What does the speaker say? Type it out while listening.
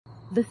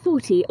The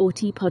Thoughty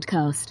Auti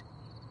podcast.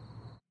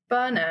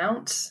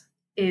 Burnout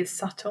is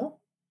subtle,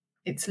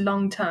 it's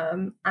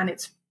long-term, and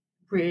it's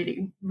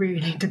really,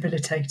 really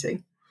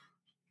debilitating.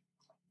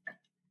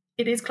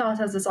 It is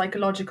classed as a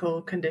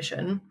psychological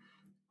condition,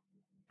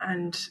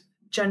 and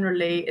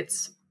generally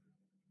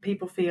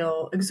people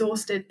feel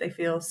exhausted, they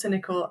feel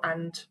cynical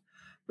and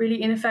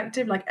really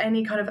ineffective. Like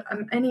any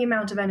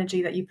amount of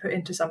energy that you put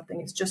into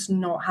something, it's just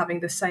not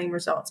having the same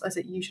results as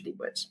it usually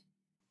would.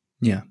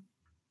 Yeah.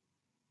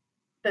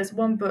 There's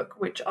one book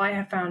which I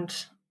have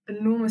found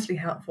enormously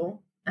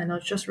helpful, and I'll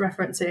just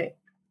reference it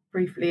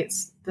briefly.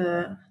 It's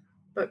the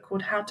book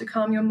called How to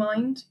Calm Your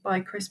Mind by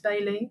Chris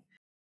Bailey.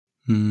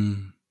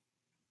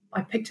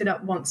 I picked it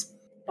up once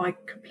by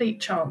complete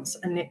chance,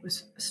 and it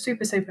was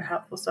super, super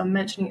helpful. So I'm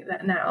mentioning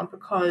it now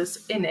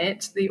because in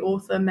it, the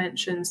author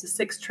mentions the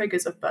 6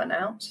 triggers of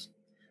burnout.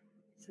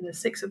 So there's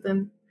 6 of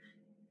them.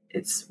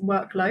 It's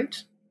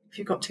workload. If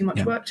you've got too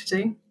much work to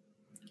do,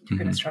 you're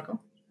going to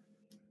struggle.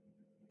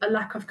 A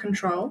lack of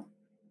control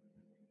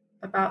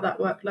about that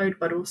workload,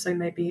 but also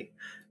maybe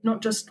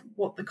not just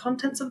what the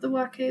contents of the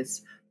work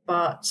is,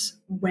 but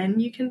when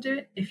you can do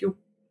it. If you're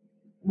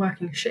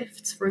working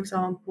shifts, for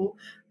example,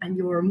 and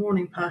you're a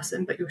morning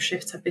person, but your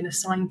shifts have been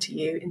assigned to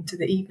you into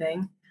the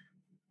evening,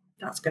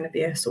 that's going to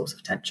be a source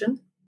of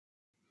tension.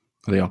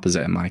 The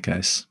opposite in my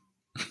case.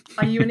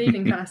 Are you an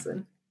evening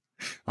person?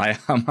 I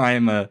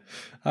am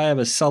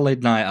a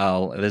solid night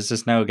owl. There's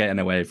just no getting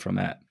away from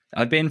it.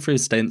 I've been through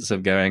stints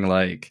of going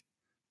like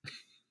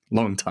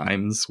long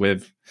times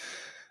with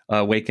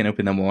waking up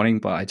in the morning,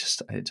 but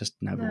it just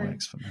never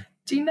works for me.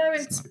 Do you know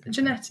it's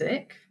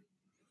genetic?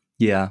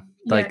 Yeah,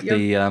 like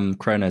the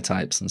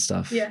chronotypes and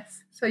stuff.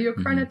 Yes, so your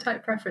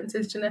chronotype preference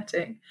is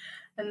genetic.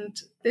 And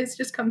this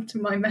just comes to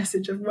my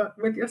message of work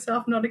with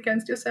yourself, not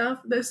against yourself.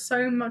 There's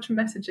so much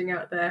messaging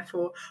out there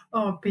for,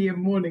 be a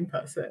morning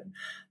person.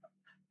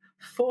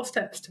 4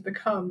 steps to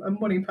become a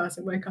morning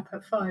person, wake up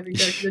at 5 and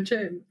go to the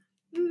gym.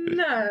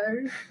 No.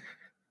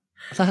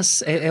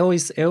 It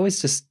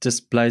always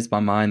just blows my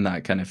mind,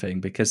 that kind of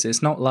thing, because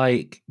it's not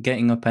like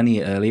getting up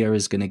any earlier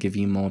is going to give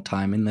you more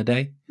time in the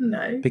day.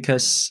 No.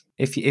 Because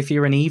if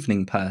you're an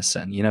evening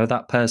person, you know,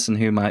 that person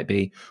who might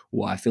be,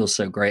 I feel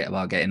so great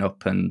about getting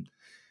up and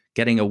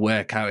getting a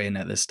workout in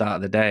at the start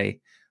of the day,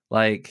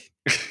 like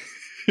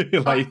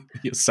like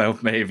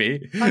yourself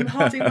maybe. I'm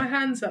holding my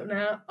hands up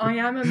now. I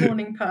am a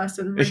morning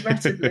person,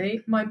 regrettably.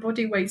 My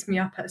body wakes me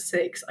up at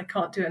 6. I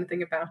can't do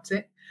anything about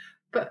it.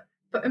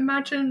 But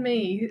imagine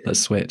me... The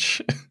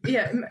switch.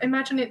 Yeah,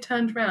 imagine it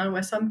turned around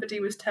where somebody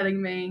was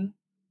telling me,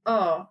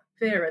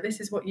 Vera, this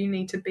is what you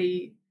need to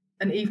be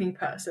an evening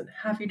person.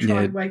 Have you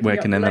tried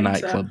working in later?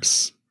 the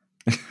nightclubs?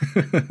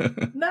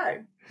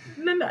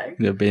 No.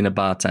 You're being a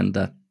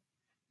bartender.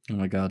 Oh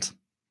my God.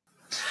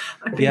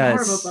 I'd be a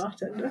horrible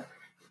bartender.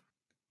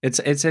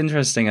 It's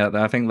interesting.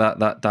 I think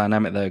that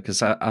dynamic though,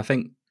 because I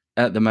think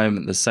at the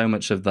moment there's so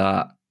much of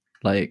that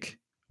like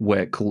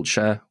work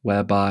culture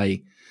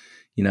whereby,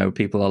 you know,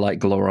 people are like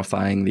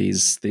glorifying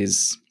these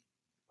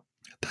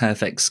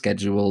perfect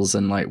schedules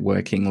and like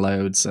working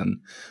loads, and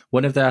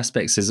one of the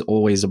aspects is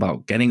always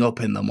about getting up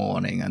in the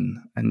morning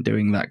and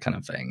doing that kind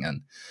of thing.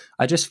 And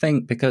I just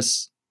think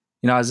because,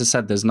 you know, as I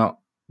said, there's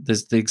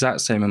the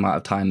exact same amount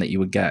of time that you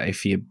would get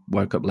if you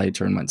woke up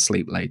later and went to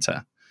sleep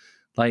later.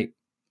 Like,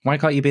 why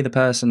can't you be the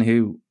person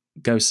who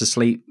goes to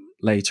sleep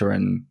later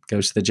and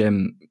goes to the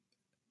gym,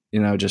 you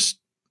know, just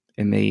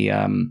in the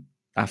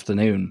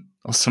afternoon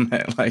or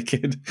something? Like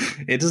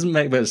it doesn't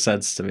make much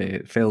sense to me.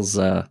 It feels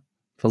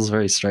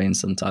very strange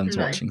sometimes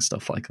watching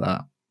stuff like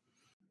that.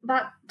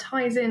 That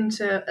ties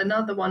into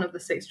another one of the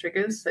 6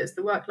 triggers. So it's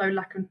the workload,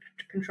 lack of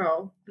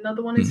control.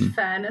 Another one is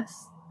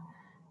fairness.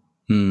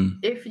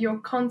 If you're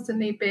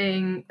constantly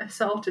being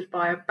assaulted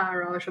by a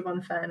barrage of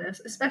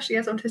unfairness, especially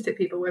as autistic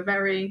people, we're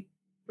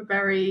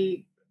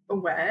very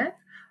aware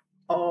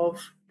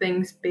of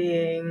things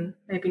being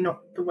maybe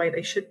not the way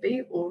they should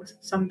be, or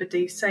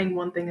somebody saying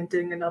one thing and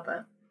doing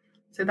another.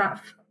 So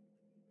that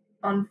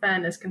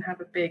unfairness can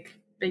have a big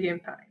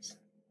impact.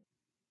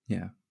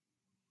 Yeah.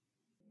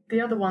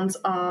 The other ones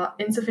are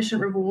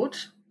insufficient reward.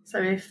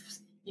 So if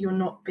you're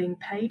not being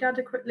paid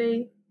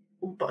adequately,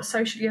 but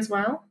socially as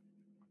well,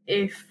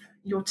 if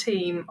your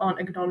team aren't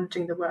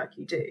acknowledging the work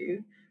you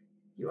do,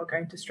 you are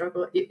going to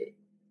struggle.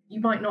 You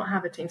might not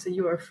have a team, so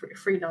you're a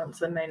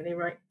freelancer mainly,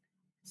 right?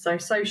 So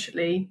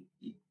socially,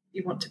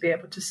 you want to be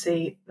able to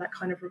see that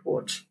kind of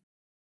reward.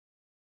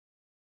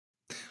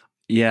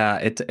 Yeah,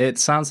 it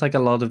sounds like a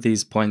lot of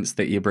these points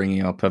that you're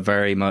bringing up are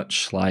very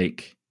much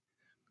like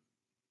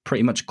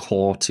pretty much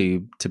core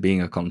to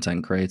being a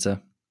content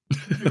creator.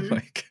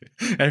 Like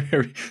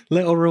every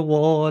little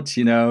reward,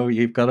 you know,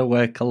 you've got to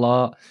work a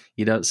lot.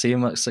 You don't see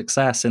much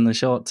success in the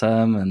short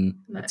term, and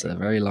it's a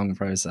very long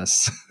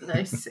process.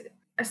 No,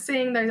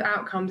 seeing those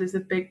outcomes is a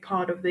big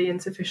part of the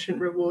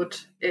insufficient reward.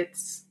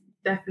 It's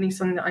definitely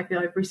something that I feel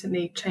I've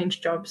recently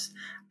changed jobs,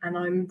 and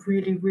I'm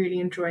really, really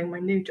enjoying my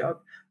new job.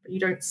 But you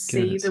don't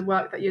see the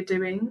work that you're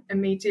doing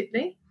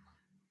immediately,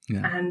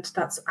 and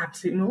that's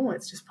absolutely normal.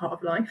 It's just part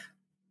of life.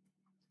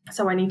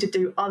 So I need to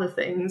do other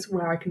things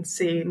where I can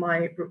see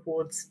my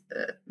rewards,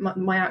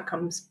 my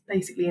outcomes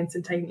basically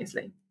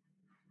instantaneously,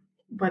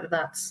 whether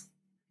that's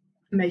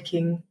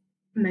making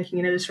an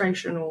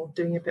illustration or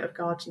doing a bit of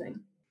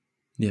gardening.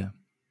 Yeah.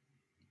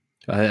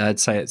 I'd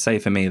say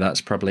for me,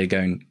 that's probably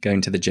going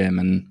to the gym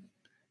and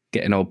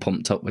getting all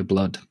pumped up with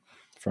blood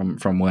from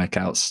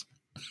workouts.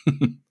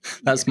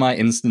 That's my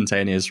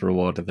instantaneous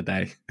reward of the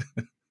day.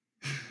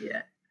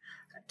 Yeah.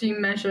 Do you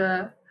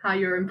measure how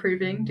you're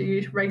improving? Do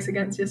you race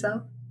against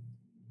yourself?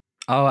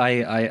 Oh,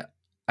 I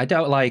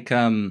don't like.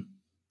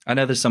 I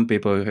know there's some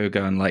people who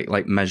go and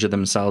like measure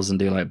themselves and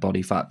do like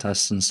body fat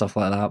tests and stuff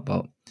like that,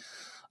 but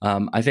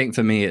I think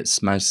for me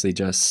it's mostly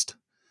just,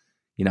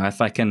 you know,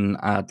 if I can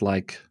add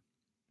like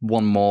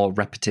one more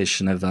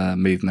repetition of a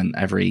movement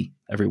every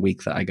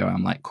week that I go,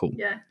 I'm like, cool.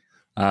 Yeah.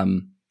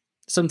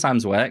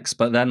 Sometimes works,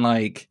 but then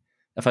like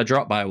if I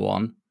drop by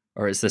one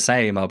or it's the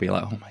same, I'll be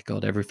like, oh my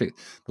God, everything,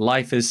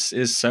 life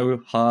is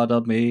so hard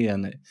on me,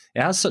 and it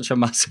has such a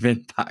massive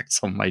impact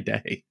on my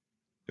day.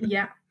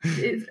 Yeah,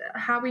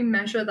 how we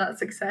measure that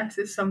success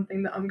is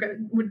something that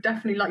would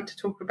definitely like to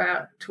talk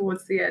about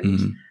towards the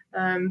end.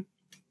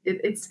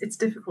 It's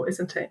difficult,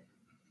 isn't it?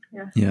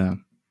 Yeah.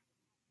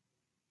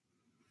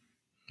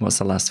 What's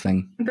the last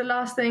thing? The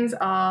last things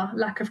are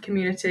lack of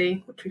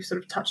community, which we've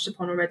sort of touched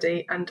upon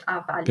already, and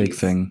our values. Big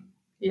thing.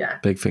 Yeah.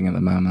 Big thing at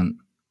the moment.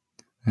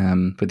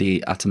 With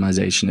the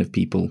atomization of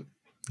people,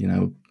 you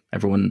know,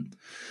 everyone,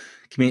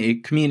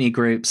 community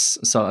groups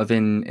sort of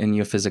in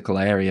your physical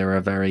area are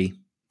very,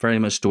 very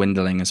much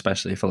dwindling,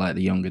 especially for like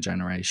the younger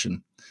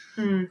generation.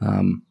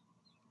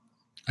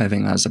 I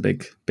think that's a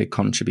big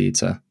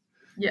contributor.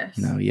 Yes.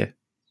 You know, you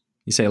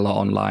see a lot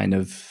online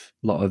of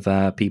a lot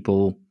of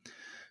people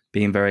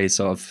being very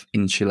sort of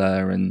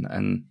insular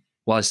and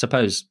well, I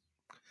suppose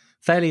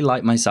fairly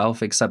like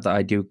myself, except that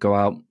I do go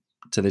out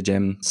to the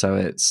gym,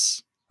 so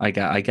I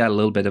get a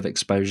little bit of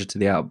exposure to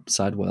the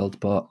outside world,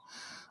 but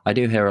I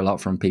do hear a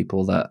lot from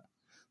people that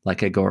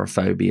like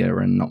agoraphobia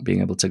and not being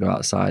able to go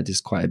outside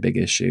is quite a big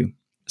issue,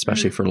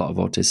 especially for a lot of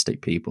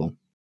autistic people.